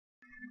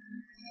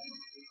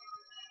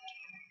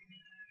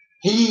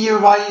Hey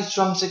everybody, it's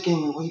Drumstick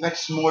and welcome back to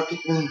some more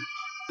Pikmin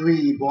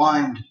 3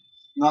 Blind.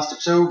 Last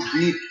episode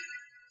we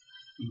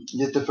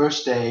did the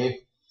first day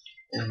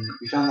and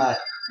we found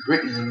that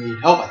Brittany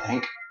needed help, I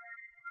think.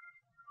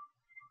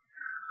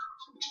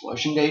 So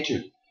exploration day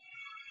 2.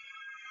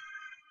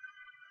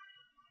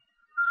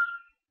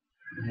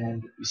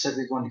 And we said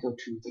we were going to go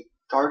to the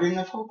Garden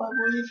of Hope, I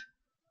believe.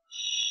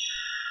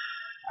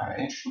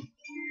 Alright.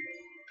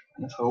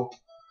 Garden of Hope.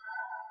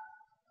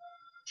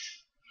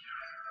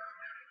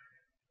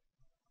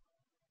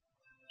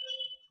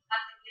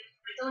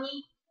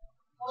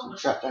 So we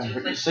shot down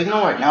Brittany's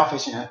signal right now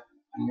facing it.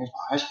 And here's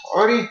my highest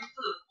priority.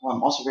 Well,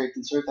 I'm also very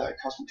concerned that a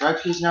cosmic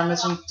drive piece is now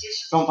missing. If you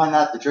don't find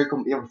that, the Drake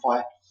won't be able to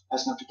fly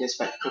fast enough to get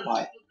back to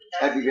Kobai.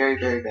 That'd be very,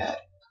 very bad.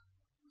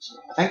 So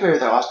I think we were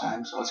there last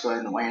time, so let's go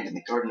ahead and land in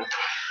the Garden of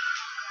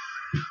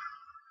Hope.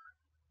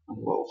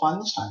 Wonder what we'll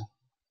find this time.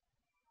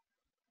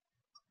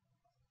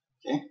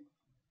 Okay.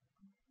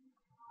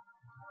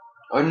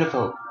 Garden of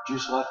Hope.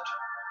 Juice left.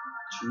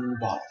 2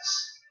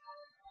 bottles.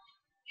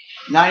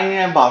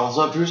 99 bottles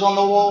of juice on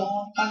the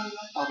wall. 99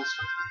 bottles.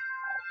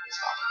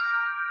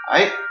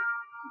 Alright.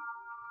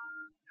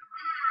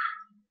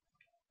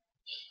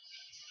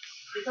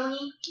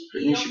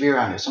 Brittany should be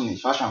around here.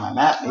 Something's flashing on my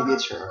map. Maybe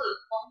it's her.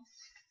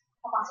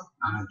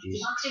 Oh,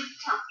 geez.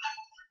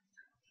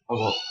 Oh,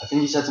 well, I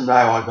think he said some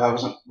dialogue, but I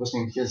wasn't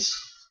listening because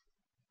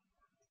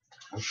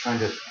I was trying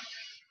to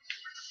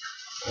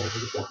look at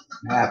the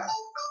map.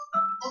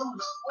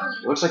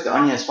 It looks like the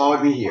onion has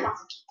followed me here.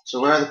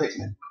 So where are the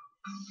Pikmin?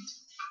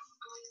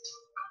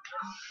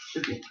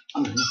 Should be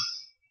onion.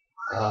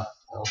 Oh.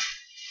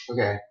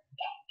 Okay.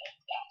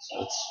 So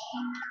let's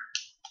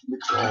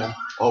withdraw.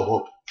 Oh,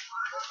 whoa.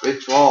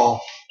 Withdraw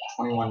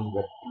 21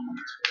 red Pikmin.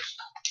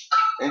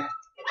 Okay.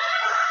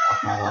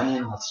 Off my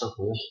onion. That's so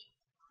cool.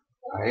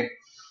 Alright.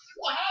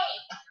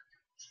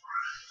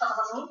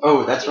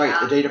 Oh, that's right.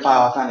 The data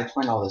file I found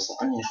explained all this. The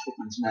onion is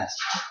Pikmin's nest.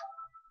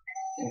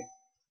 Okay.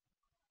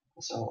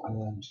 So I'm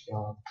going to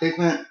install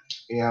Pikmin.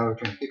 Yeah,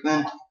 return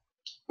Pikmin.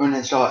 I'm going to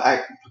install an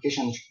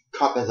application on the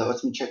copy that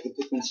lets me check the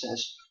Pikmin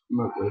status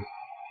remotely.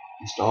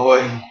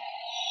 Installing.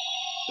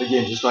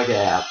 Again, just like an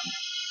app.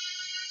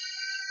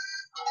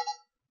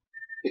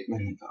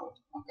 Pikmin info.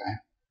 Okay.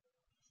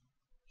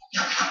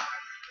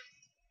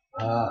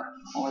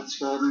 Let's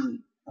go ahead and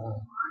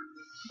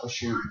oh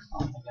shoot.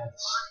 Oh my god,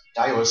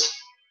 Stylus.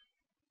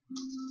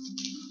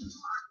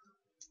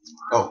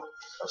 Oh,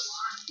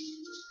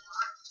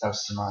 that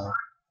was tomorrow.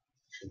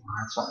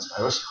 That's not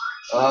Stylus.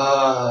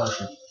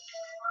 Shoot.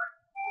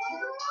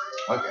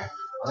 Okay.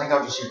 I think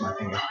I'll just use my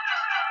finger.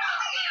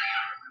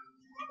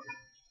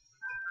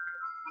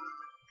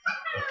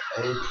 I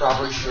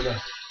probably should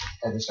have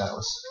had the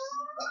Stylus.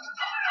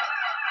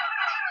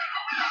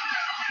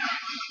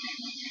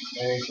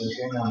 Okay, so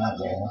we're going on that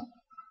wall.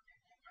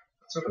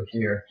 It's over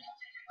here.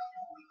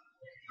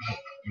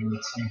 We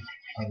need some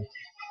other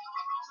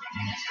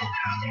stuff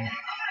in there.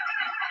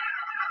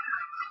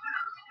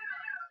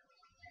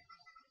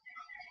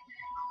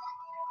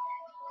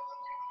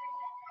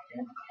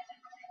 Okay.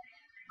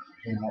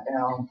 Bring that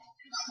down.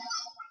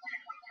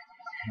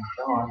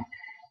 Come on.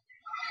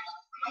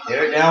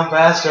 Get it down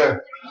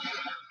faster.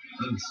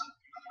 Please.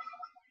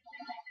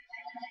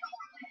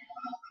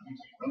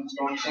 Let's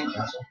go on the sink,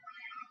 Castle.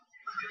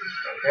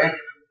 Okay.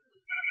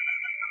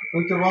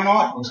 We could run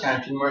off this kind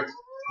of teamwork.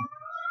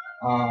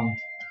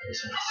 Okay,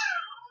 so it's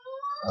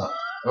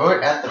throw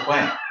it at the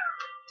plant.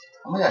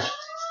 Oh my gosh.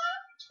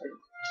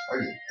 Where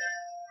are you?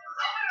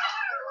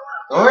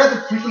 Throw it at the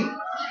freaking.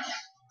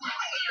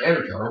 There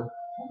we go. Oh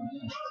my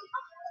gosh.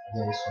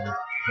 Okay, so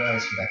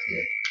let's go back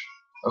here.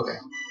 Okay.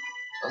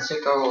 So let's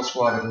take our little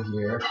squad over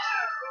here.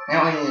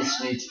 Apparently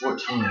this needs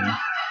 14.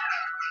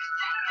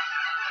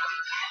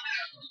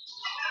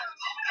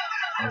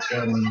 Let's go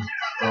ahead and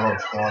throw our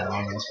squad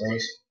on, I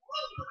suppose.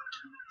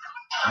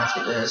 Let's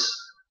get this.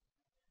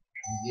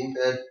 Game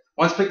bed.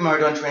 Once Pikmin are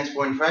done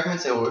transporting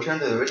fragments, they will return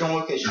to the original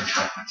location of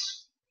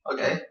fragments.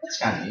 Okay, that's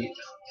kind of neat.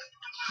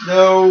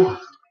 No!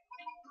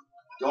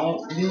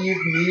 Don't leave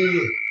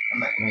me!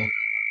 Come back to me.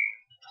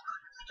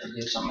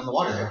 There's something in the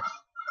water there.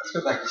 Let's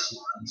go back to see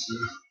and see.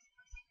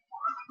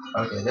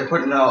 Okay, they're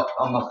putting up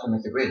to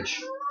make the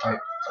bridge.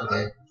 Alright,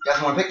 okay. Got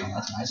some more Pikmin,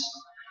 that's nice.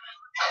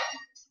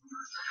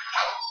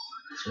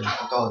 So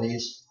look all of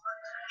these.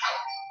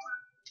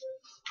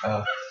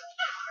 Okay.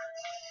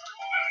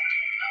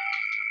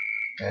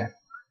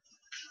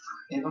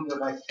 Any of them go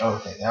back? Oh,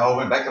 okay. They all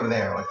went back over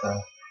there,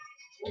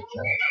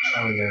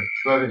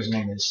 whoever's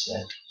name is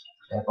said.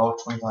 They have all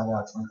 25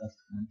 out of 25.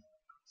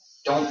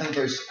 Don't think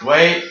there's.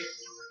 Wait!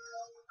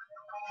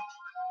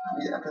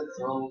 We have to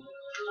throw.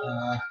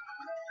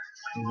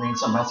 We need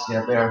something else to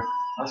get up there.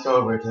 Let's go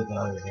over to the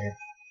other here.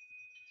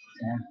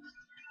 Okay.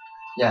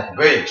 Yeah, the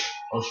bridge.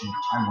 Oh shoot,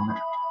 time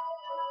limit.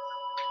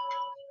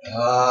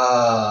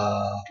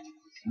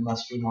 There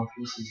must be more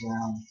pieces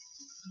around.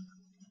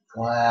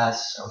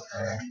 Glass,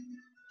 okay.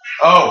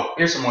 Oh,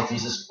 here's some more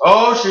pieces.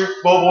 Oh shoot,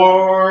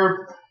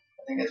 Bulborb! I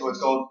think that's what it's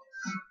called.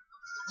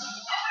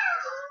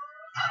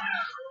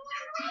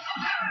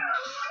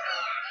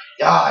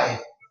 Die!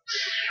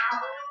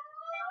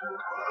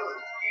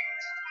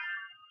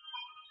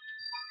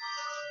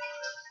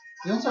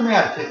 You don't tell me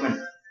how to Pikmin.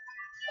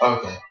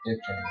 Okay, good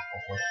turn.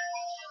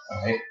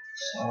 Alright,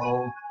 so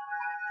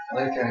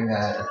later carrying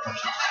that, I should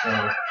just go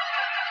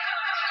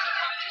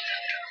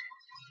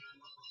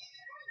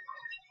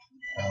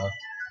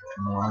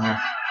more.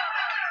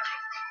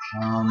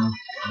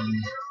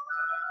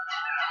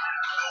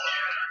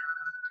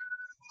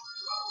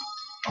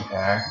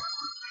 Okay.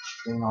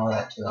 Bring all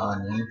that to the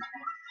onion.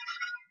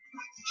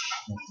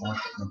 Make more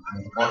Pikmin for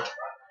me to work.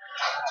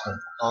 So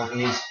all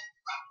these.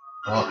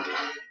 Oh,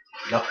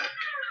 yep.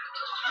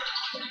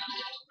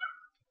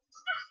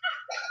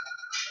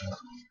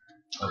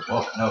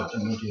 Oh, no,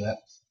 didn't mean to do that.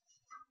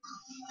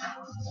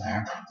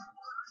 There.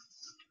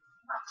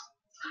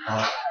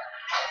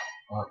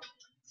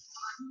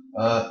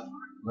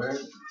 Where?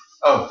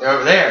 Oh, they're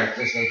over there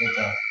because they did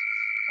the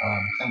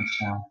thing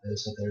just now. They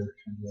said they were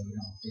trying to do a real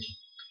location.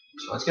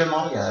 So let's get them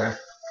all together.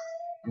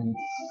 And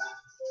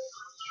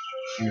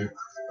shoot.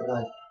 What did I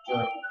do?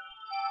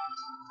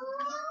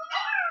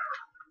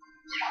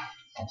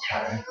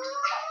 Okay.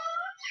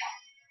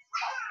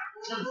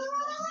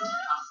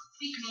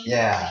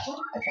 Yeah,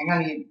 I think I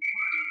need.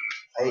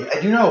 I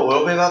do know a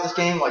little bit about this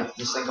game, like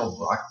this thing called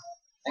rock. I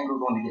think we're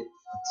going to get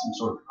like, some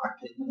sort of rock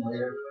Pikmin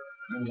later.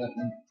 Maybe that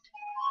thing.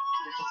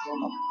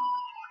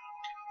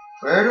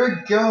 Where do we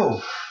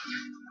go?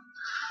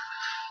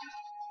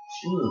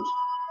 Shoot.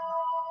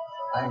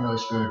 I'm really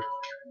screwed.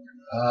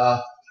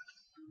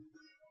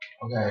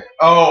 Okay.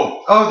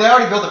 Oh, they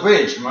already built the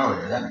bridge from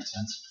earlier. That makes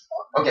sense.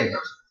 Okay,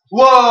 guys.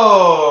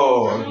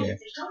 Whoa! Okay.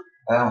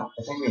 I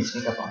think we can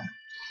sneak up on him.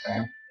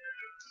 Okay.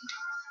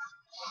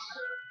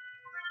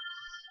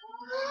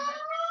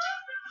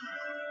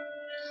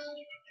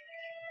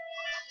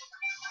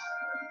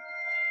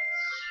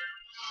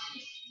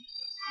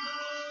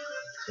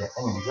 Yeah,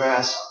 I'm in the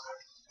grass.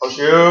 Oh,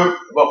 shoot!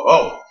 Whoa,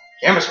 oh!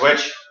 Camera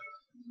switch!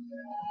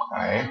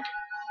 Okay. I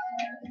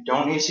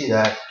don't need to see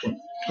that. Can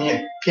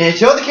you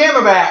tilt the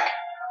camera back?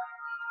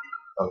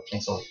 Oh,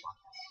 cancel. Okay.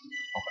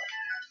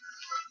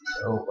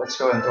 So, let's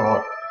go and throw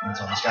it on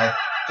this guy.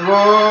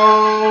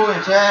 Throw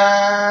and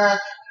attack!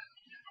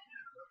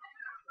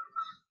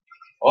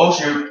 Oh,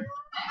 shoot!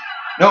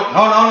 No.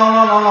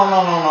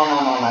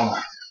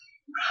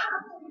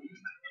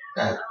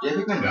 Okay, did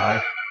Pikmin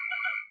die?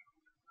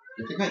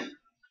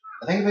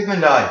 I think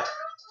Pikmin died.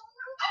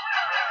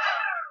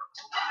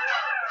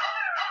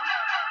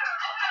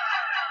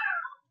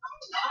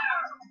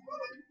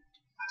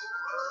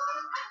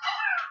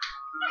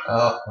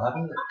 What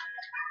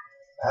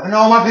happened to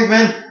all my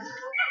Pikmin?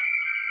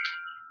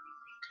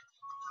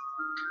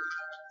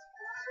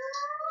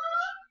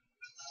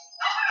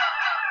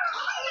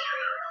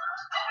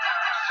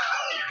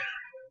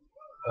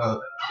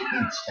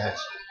 Pikmin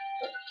stats.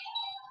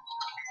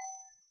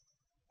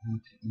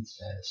 Pikmin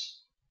stats.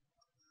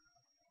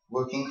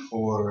 Looking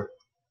for.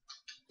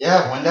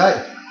 Yeah, one died.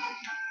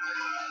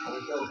 There we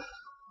go.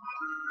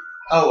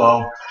 Oh well.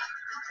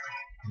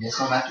 I guess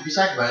I'll have to be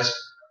sacrificed.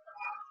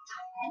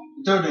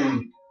 I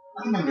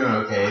think I'm doing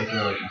okay for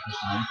like my first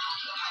time.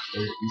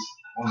 Or at least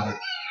one of my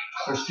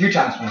first few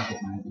times when I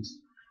hit mine at least.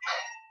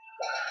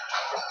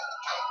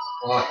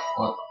 What?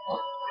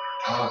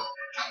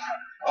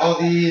 All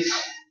these.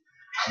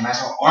 A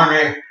nice little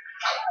army.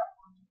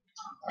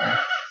 Alright.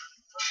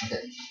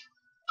 Okay.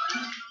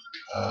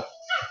 Okay.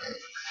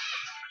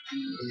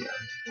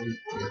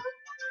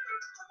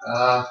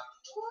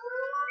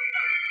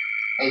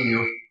 Hey you.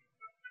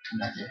 Come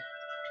back here.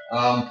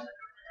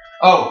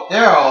 Oh,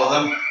 there are all of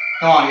them.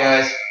 Come on,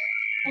 guys.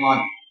 Come on.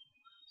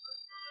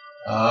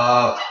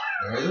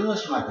 Where are the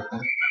rest of my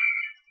Pikmin?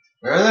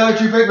 Where are the other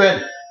two Pikmin?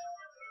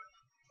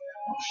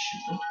 Oh,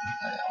 shoot.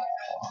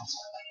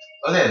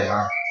 Oh, there they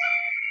are.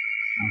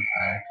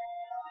 Okay.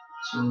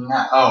 So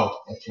now,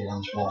 oh, okay,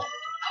 on this wall.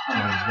 I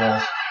don't know these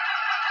walls.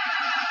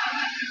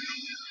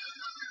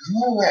 Is there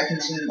no way I can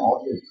see them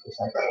all here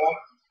beside that wall?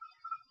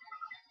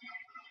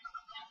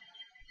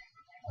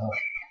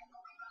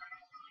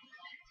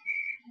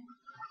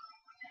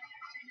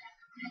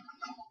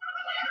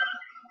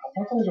 I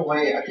thought there was a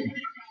way I could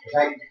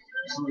attack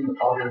something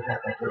all here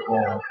attack that brick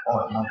wall all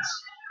at once.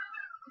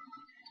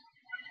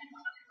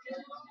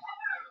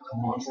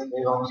 Looks like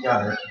they've almost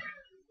got it.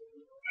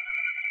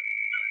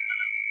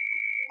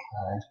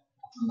 Okay.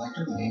 Come back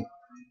to me.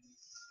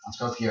 Let's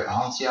go up here. I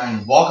don't see I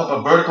can walk up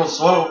a vertical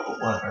slope.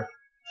 Whatever.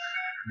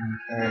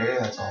 Okay,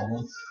 that's all of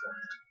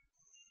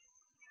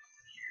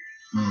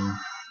them.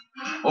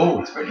 Oh,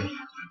 it's Brittany.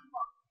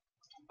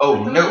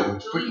 Oh no,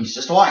 Brittany's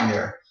just lying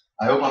there.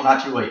 I hope I'm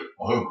not too late.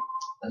 Whoa.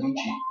 Let me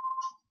cheat.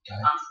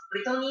 Okay.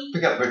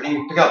 Pick up,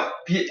 Brittany. Pick up.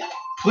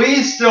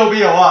 Please still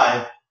be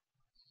alive.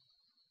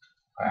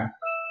 Okay.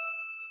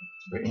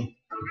 Brittany.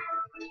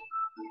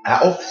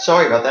 Oh,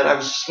 sorry about that. I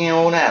was just getting a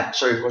little nap.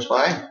 Sorry, close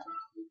by.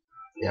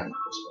 Yeah, I'm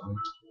close by.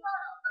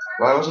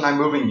 Why wasn't I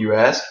moving, you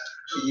ask?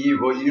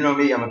 Well, you know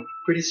me. I'm a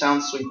pretty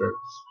sound sleeper.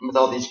 With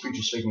all these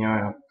creatures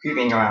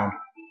creeping around.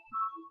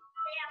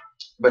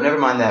 But never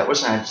mind that.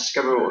 Listen, I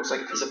discovered what looks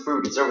like a piece of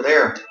fruit. It's over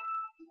there.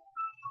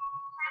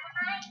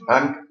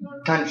 I'm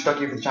kind of stuck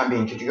here for the time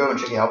being. Could you go and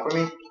check it out for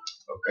me?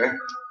 Okay.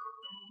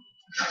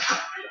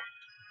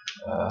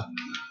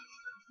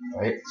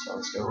 Right, so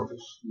let's go over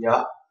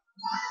here.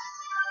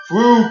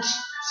 Fruit!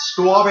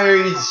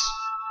 Strawberries!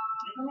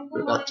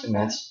 What about 10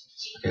 minutes?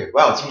 Okay,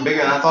 wow, it's even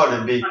bigger than I thought it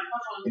would be.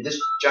 If this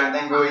giant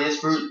thing really is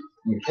fruit,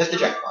 you hit the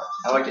jackpot.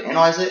 I like to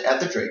analyze it at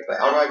the Drake, but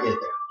how do I get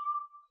there?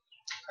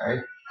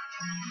 Alright.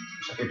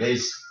 Check your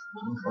days.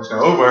 Let's go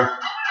over.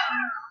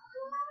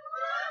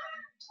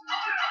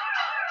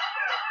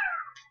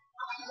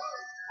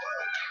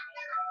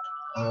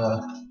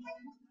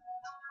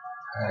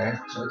 Alright,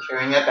 so we're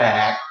carrying it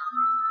back.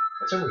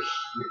 What's over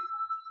here?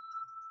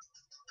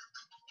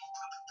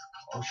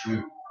 Oh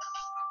shoot.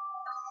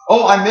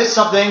 Oh, I missed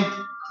something!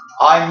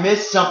 I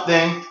missed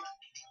something!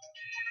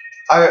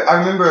 I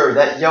remember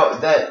that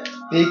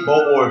big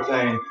billboard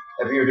thing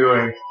that we were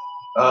doing.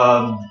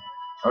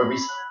 Or we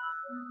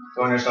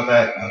throwing our stuff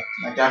at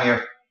like down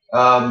here.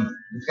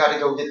 We've got to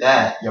go get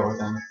that yellow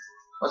thing.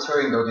 Let's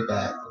hurry and go get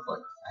that.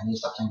 I need to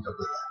stop saying go get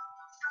that.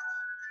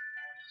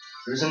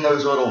 It was in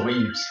those little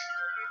weaves.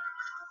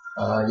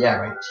 Yeah,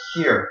 right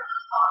here.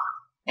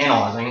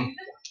 Analyzing.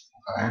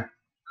 Okay.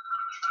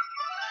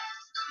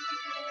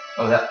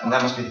 Oh, that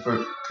must be the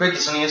fruit. Drake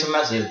is sending us a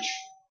message.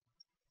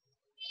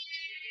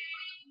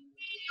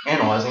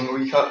 Analyzing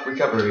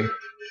recovery.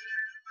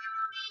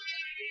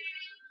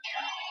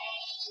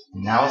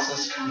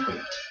 Analysis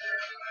complete.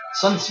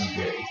 Sunseed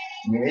Day.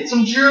 We made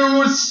some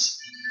juice!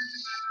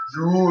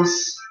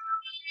 Juice!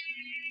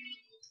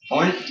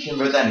 Only if you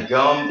convert that into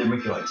gum, then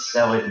we can like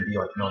sell it and be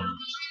like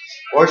millions.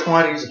 Or it's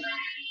want to use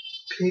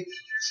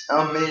a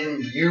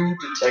Pikmin U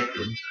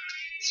detected.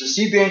 So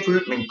seed bearing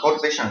fruit making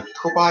cultivation on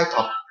Kobai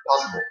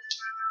possible.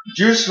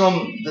 Juice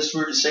from this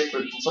fruit is safe for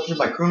consumption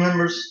by crew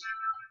members.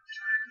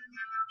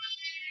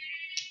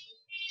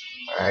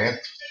 Alright.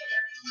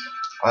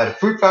 I'll add a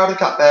fruit powder to the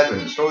cut bag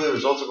and store the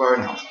results of our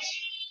analysis.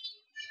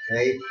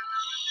 Okay. I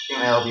think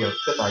that'll be our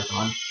fifth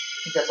icon. I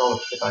think that's all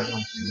the fifth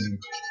icons we need.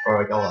 Or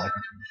like all the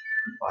icons we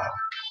need. File.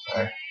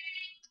 Alright.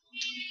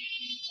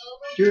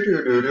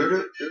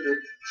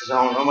 Since I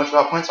don't know much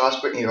about points, I'll ask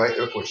Brittany right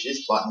there for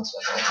she's botanist,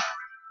 that's all.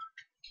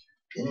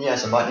 And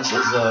yes, a botanist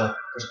is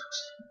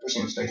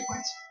pushing space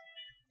points.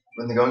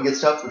 When the going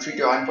gets tough, retreat to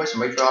your hiding place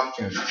and wait for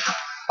opportunity.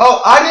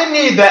 Oh, I didn't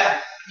need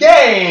that!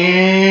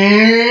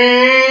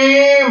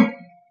 Game!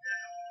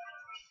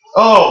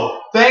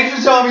 Oh, thanks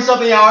for telling me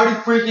something I already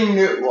freaking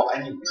knew. Well, I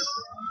knew this.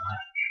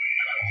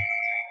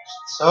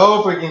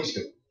 So freaking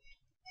stupid.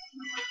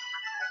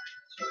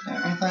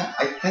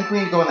 I think we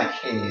need to go in that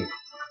cave. The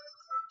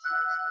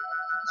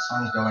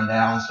sun's going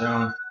down soon.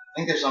 I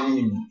think there's something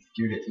you can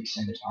do to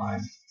extend the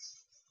time.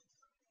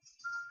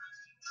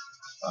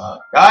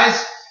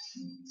 Guys!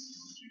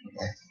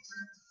 Okay.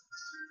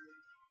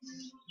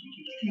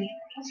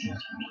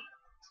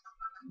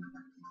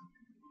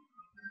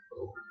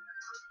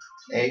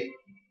 Hey.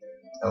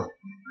 Oh.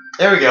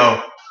 There we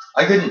go.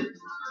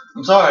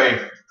 I'm sorry.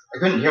 I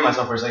couldn't hear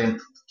myself for a second.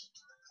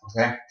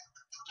 Okay.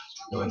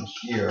 Go in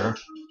here.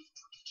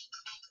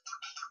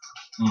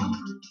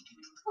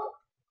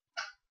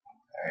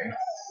 Okay.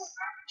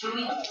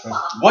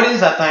 What is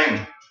that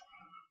thing?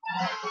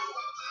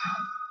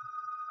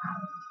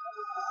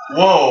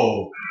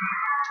 Whoa.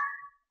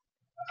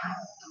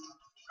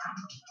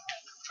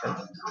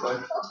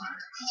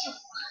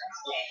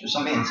 There's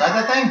something inside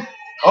that thing?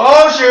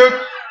 Oh shoot!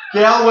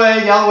 Get out of the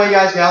way,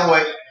 guys, get out of the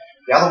way.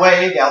 Get out of the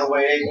way, get out of the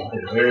way, get out of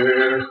the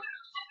way.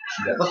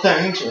 Shoot at the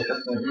thing, shoot at the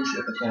thing, shoot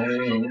at the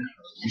thing.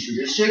 You should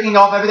be shaking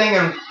off everything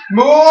and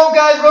move,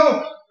 guys,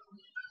 move!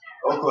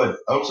 Oh good,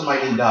 I hope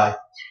somebody didn't die.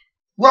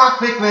 Rock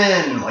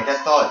Pikmin! Like I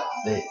thought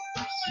they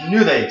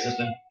knew they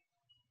existed.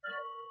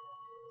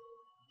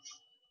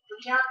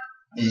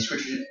 These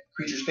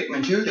creatures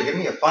Pikmin too, they're giving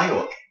me a funny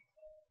look.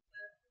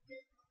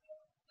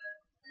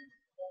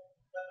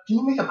 Can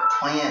you make a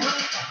plant?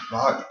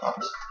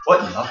 What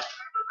in the?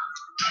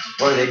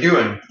 What are they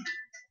doing?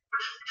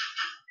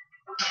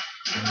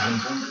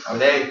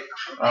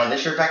 They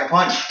sure pack a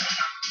punch.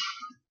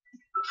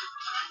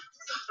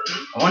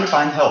 I want to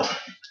find help.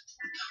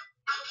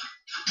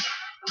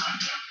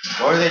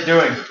 What are they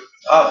doing?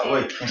 Oh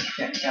wait,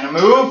 can I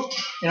move?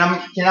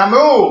 Can I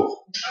move?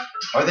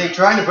 Are they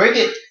trying to break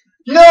it?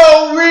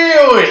 No,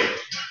 really!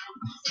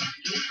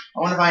 I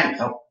want to find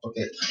help.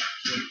 Okay.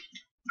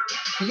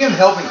 You can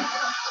help me.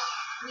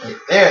 Wait,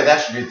 there,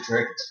 that should do the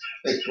trick.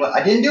 Wait, what?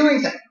 I didn't do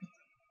anything.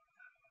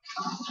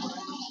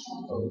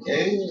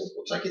 Okay,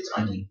 looks like it's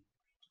onion.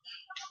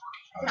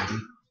 Alrighty.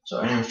 So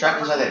anyway, trapped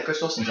inside that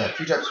crystal, since I have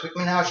two types of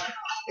Pikmin now,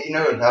 you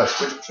know how to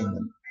switch between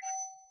them.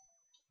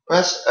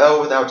 Press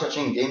L without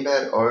touching the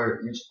gamepad,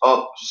 or use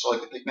up just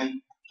like the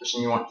Pikmin, just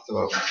when you want to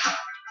throw.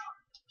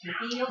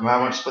 You might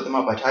want to split them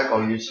up by type.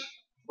 I'll use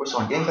whistle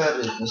on gamepad,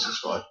 this is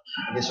squad.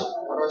 Okay, so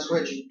how do I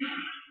switch?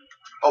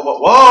 Oh,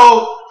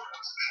 whoa!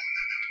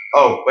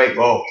 Oh, wait,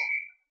 whoa.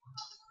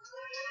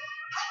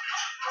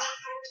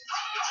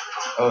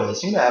 Oh, they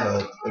seem to have a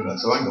bit of a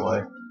throwing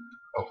delay.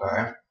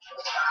 Okay.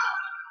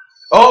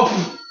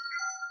 Oh!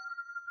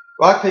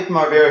 Rock Pikmin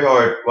are very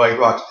hard, like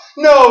rocks.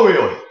 No,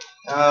 really.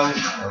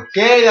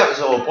 Okay, that was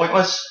a little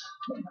pointless.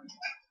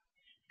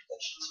 That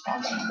should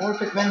spawn some more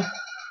Pikmin.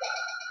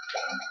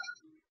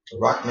 The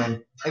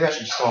Rockman. Maybe I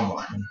should just call them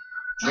Rockman.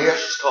 Maybe I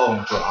should just call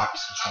them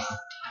Rocks or something.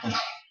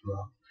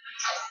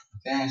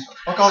 Okay, so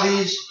fuck all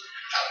these.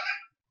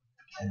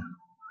 And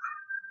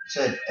it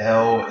said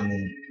L and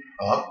then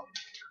up.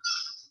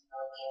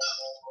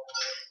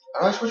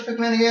 How do I switch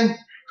Pikmin again?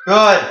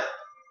 Good.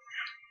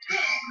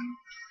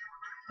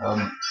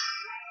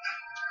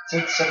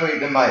 Separate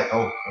them by.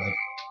 Oh, good.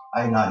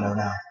 I do not know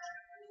now.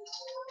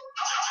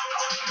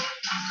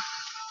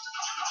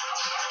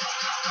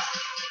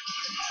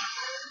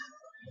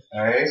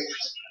 Alright.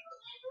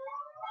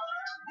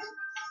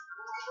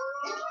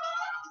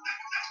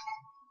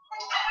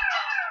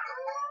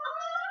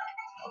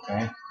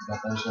 Okay, got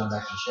those going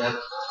back to the ship.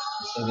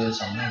 Let's still do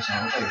this on this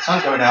one. Okay, the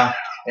sun's going down.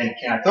 And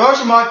can I throw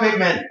some more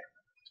Pikmin?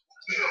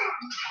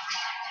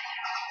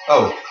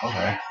 Oh,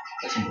 okay.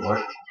 That seemed to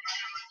work.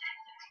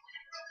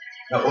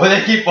 No, well,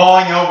 they keep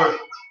falling over.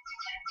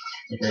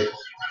 Okay.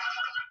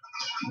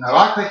 Now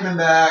rock Pikmin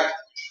back.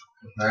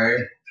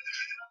 Okay.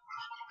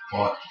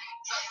 What?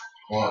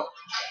 What?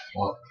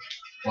 What?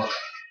 What?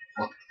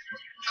 What?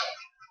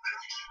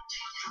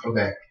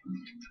 Okay.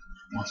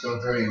 Let's go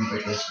hurry and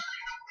break this.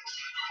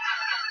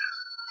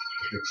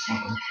 Fix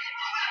something.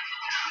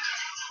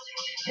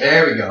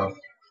 There we go.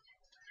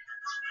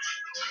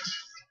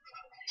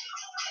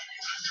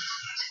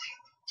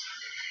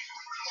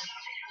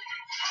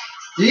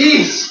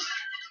 Jeez!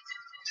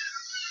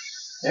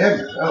 There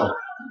we go. Oh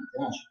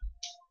my gosh.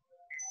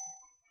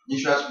 You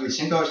should ask me the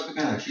same color as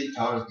Pikmin or cheat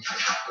color.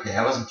 Okay,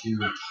 that wasn't too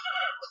good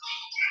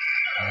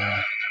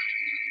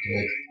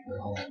for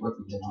all that work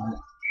we did on it.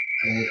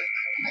 Okay,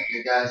 back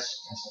here guys.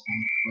 That's up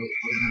on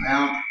closing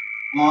around.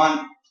 Come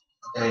on.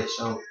 Okay,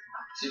 so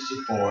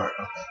 64.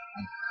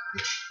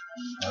 Okay.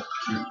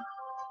 Cute.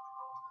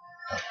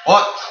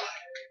 What?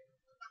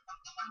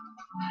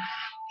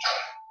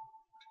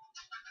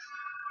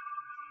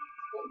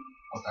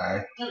 Okay.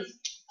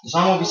 The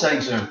sun will be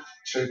setting soon.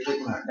 So click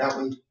on that. That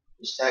way,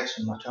 this text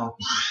from my channel.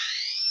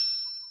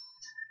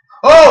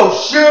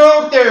 Oh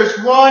shoot! There's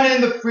one in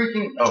the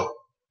freaking. Oh.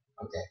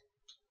 Okay.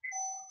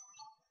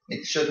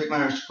 Make sure the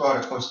Pikmin squad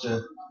are close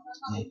to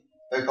me.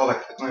 They call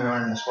like Pikmin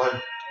running in the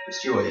squad.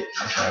 It's too late.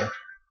 Okay.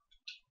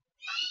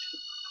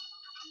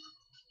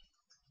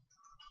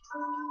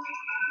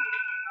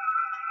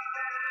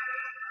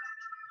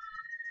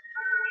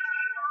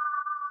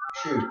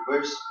 Shoot,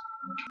 where's.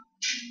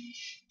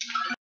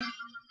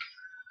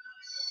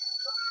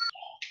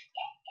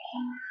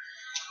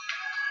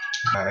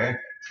 Okay.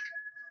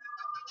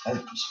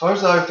 As far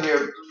as the other three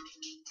are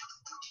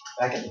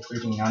back at the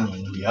freaking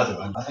onion, the other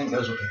one, I think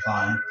those will be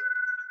fine.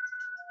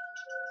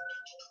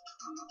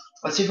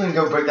 Let's see if we can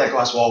go break that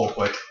glass wall real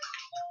quick.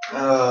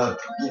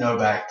 You know,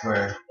 back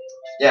where.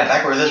 Yeah,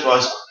 back where this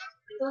was.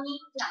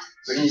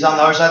 Brittany's on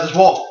the other side of this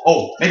wall.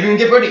 Oh, maybe we can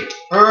get Brittany.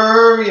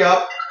 Hurry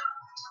up.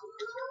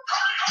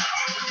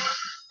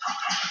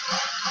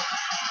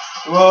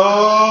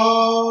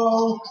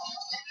 Whoa.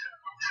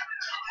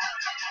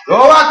 Go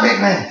rock,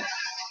 Pikmin.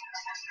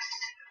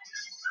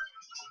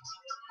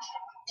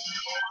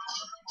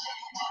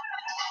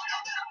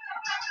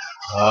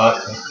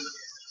 Okay.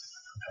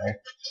 Okay.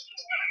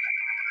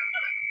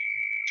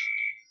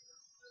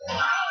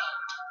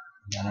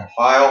 Got our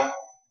file.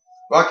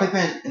 Rock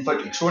Pikmin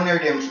inflict extraordinary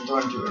damage from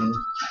throwing to it.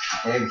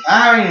 Okay,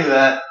 I already knew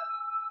that.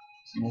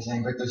 I'm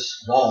saying break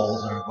those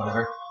walls or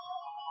whatever.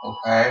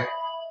 Okay.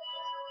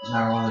 There's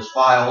another one of those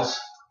files.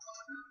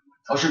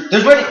 Oh shoot,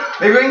 there's Brittany!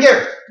 Maybe we can get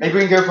her! Maybe we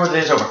can get her before the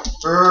day's over.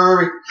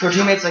 Hurry! To her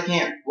teammates, I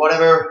can't.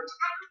 Whatever.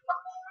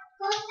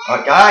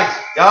 Alright, guys!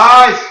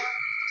 Guys!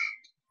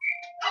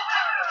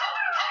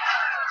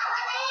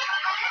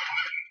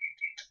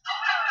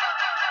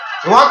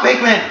 Rock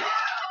Pikmin!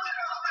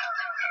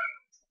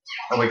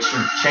 Oh wait,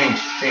 shoot. Change.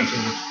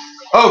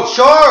 Oh,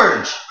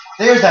 charge!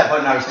 There's that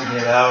button I was thinking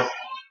about.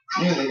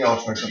 I knew they all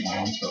charge something at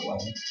once, but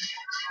whatever.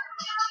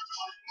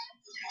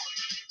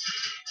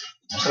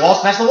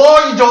 Smash the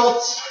wall, you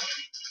dolts!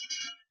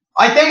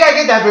 I think I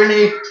get that,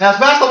 Brittany. Now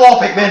smash the wall,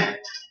 Pikmin.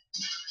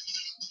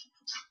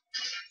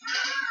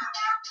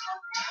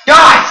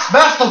 Guys,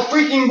 smash the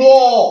freaking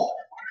wall!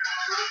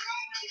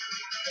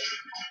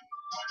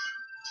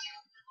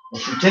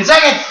 We'll shoot 10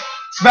 seconds!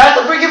 Smash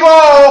the freaking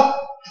wall!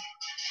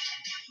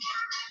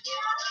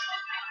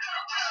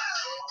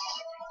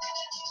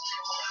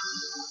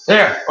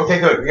 There. Okay,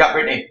 good. We got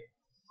Brittany.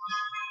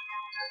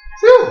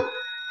 Whew.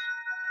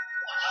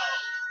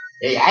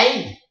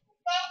 Hey.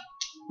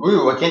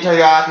 Woo, I can't tell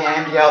you how happy I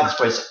am to get out of this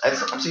place. I'm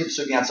sick of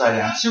sleeping outside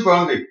and I'm super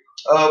hungry.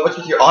 What's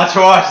with your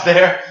entourage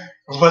there?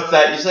 What's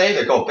that you say?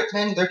 They're called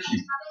Pikmin? They're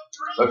cute.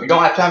 But if you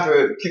don't have time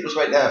for cuteness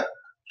right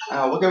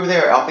now, look over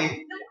there,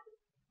 Alfie.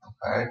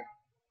 Okay.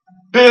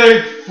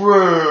 Big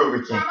fruit!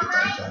 We can't get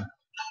that in time.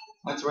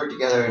 Let's work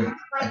together and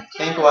I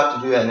think we'll have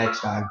to do that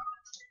next time.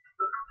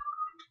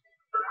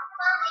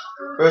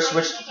 First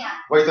switch.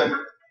 What do you think?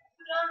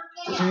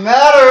 Doesn't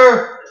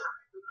matter!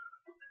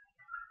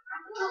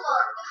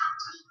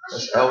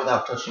 Press L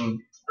without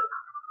touching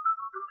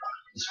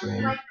the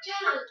screen.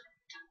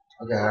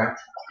 Okay.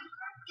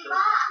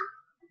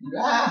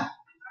 Yeah.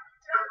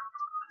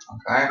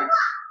 Okay.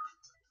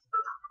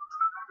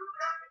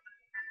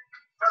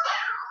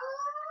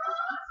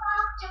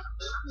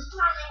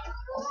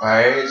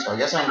 Okay, so I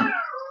guess I'm...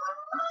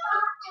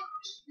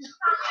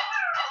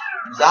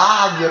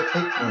 you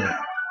Pikmin.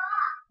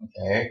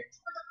 Okay.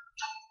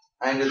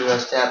 I can do the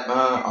rest tap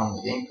on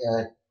the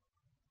gamepad.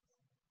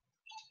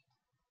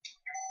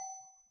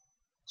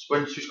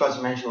 Sprint 2 squads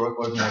to manage your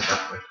workload more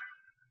effectively.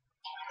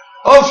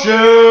 Oh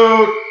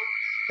shoot!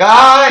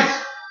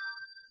 Guys!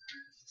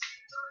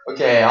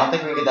 Okay, I don't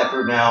think we can get that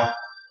fruit now.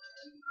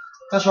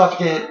 That's what I'll have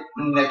to get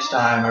next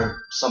time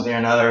or something or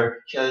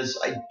another, because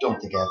I don't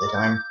think I have the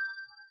time.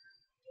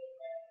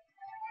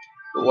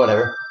 But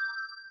whatever.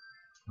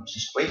 Let's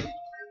just wait.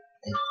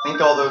 I think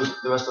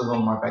the rest of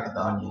them are back at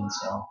the onion,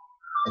 so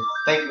I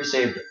think we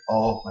saved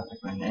all of my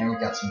Pikmin and we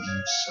got some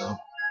juice, so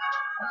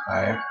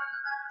okay.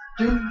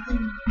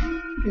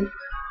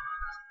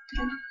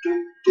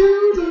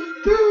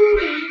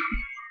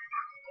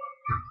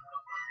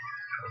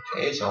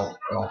 Okay, so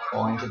we're all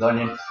falling to the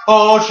onion.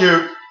 Oh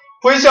shoot!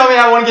 Please tell me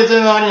I want to get to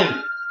the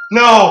onion!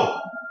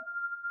 No!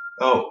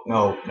 Oh,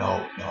 no,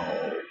 no, no.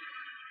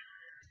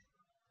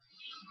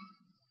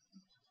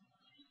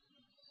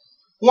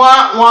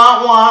 Wah,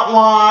 wah, wah,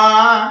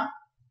 wah.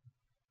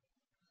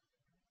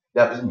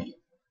 That was me.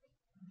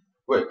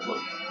 Wait.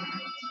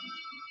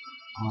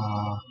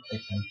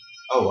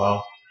 Oh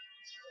well.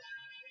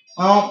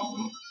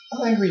 Well, I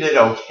think we did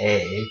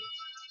okay.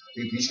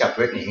 We just got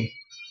Brittany.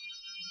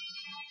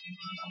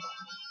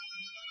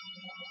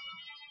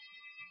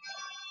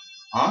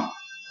 Huh?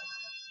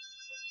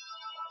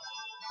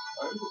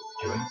 What are you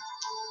doing?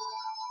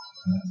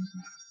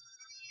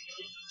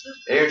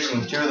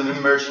 Interesting. Two of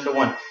them merged into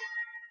one.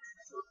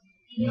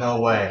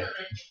 No way.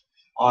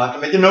 I'll have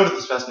to make a note of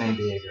this fascinating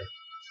behavior.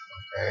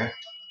 Okay.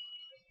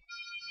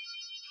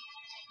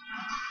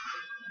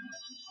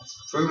 That's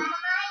fruit.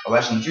 Oh,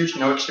 that's some juice.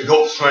 No extra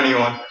goals for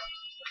anyone.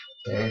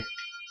 Okay.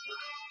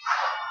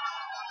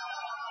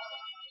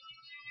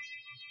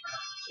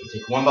 So we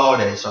take one bottle a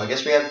day. So I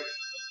guess we have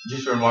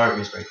juice for more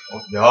use break.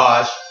 Oh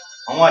gosh.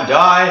 I want to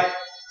die.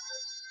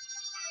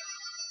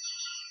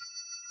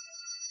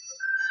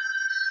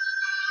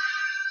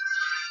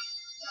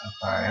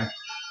 Okay.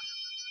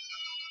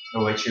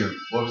 Oh wait, shoot.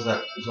 What was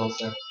that result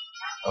there?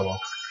 Oh well.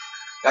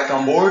 Back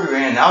on board, we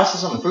ran an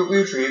analysis on the fruit we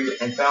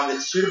retrieved and found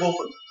it suitable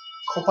for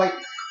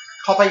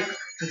copite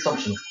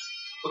consumption.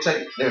 Looks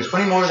like there's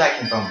plenty more where that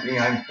came from.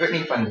 I'm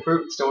Brittany finding the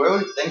fruit. It's still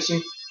early, but things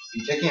seem to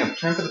be taking a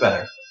turn for the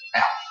better.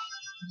 Ow.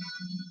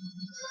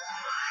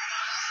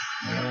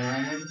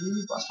 And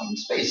we lost one in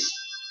space.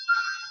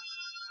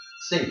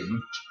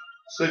 Saving.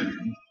 So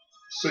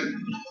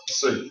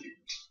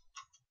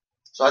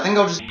I think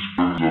I'll just...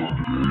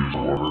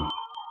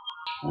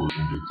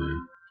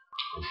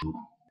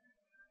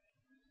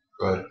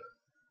 Good.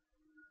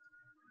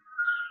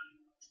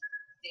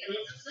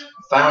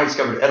 Finally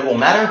discovered edible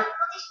matter.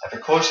 After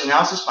close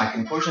analysis, my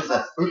conclusion is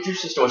that fruit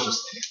juice is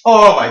delicious.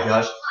 Oh my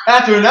gosh.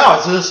 After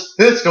analysis,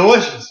 it's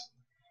delicious.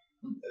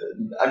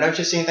 I've never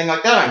just seen anything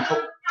like that on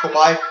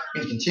Kopai.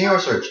 We can continue our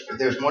search. If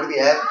there's more to be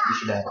had, we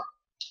should add it.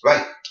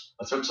 Right.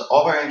 Let's focus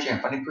all of our energy on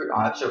finding fruit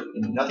on episode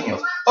and nothing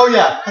else. Oh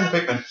yeah, and the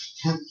Pikmin.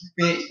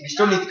 we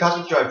still need the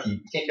cosmic drive key.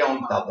 We can't get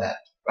on without that.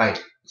 Right.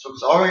 Let's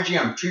focus all our energy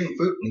on retrieving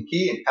fruit and the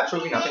key and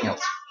absolutely nothing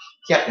else.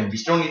 Captain. We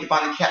still need to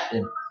find the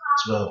captain.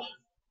 So,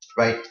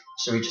 right.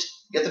 So we just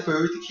get the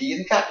fruit, the key,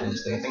 and the captain.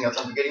 Is there anything else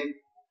I'm forgetting?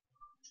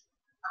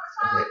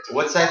 Okay.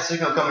 What's that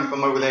signal coming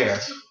from over there?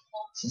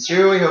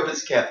 Sincerely hope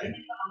it's the captain.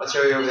 Let's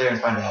hurry over there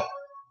and find out.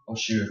 Oh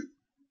shoot.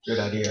 Good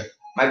idea.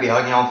 Might be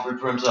hugging all the fruit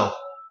for himself.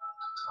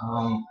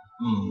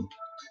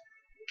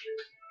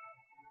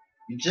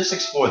 You just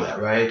explored that,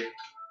 right?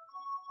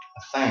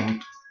 I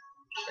think.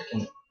 I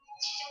can.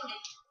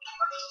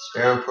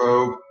 Sparrow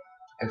probe.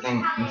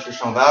 Everything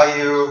nutritional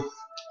value.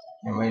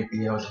 You might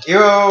be able to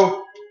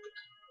hero.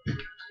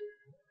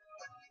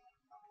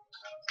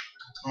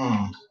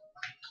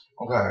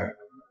 Okay.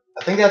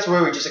 I think that's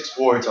where we just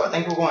explored, so I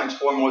think we're going to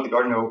explore more of the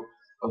Garden of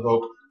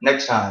Hope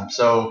next time.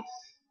 So,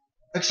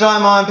 next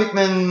time on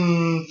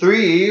Pikmin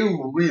 3,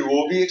 we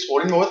will be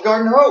exploring more of the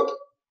Garden of Hope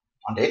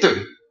on day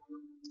 3.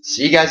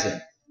 See you guys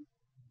then.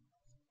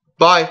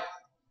 Bye.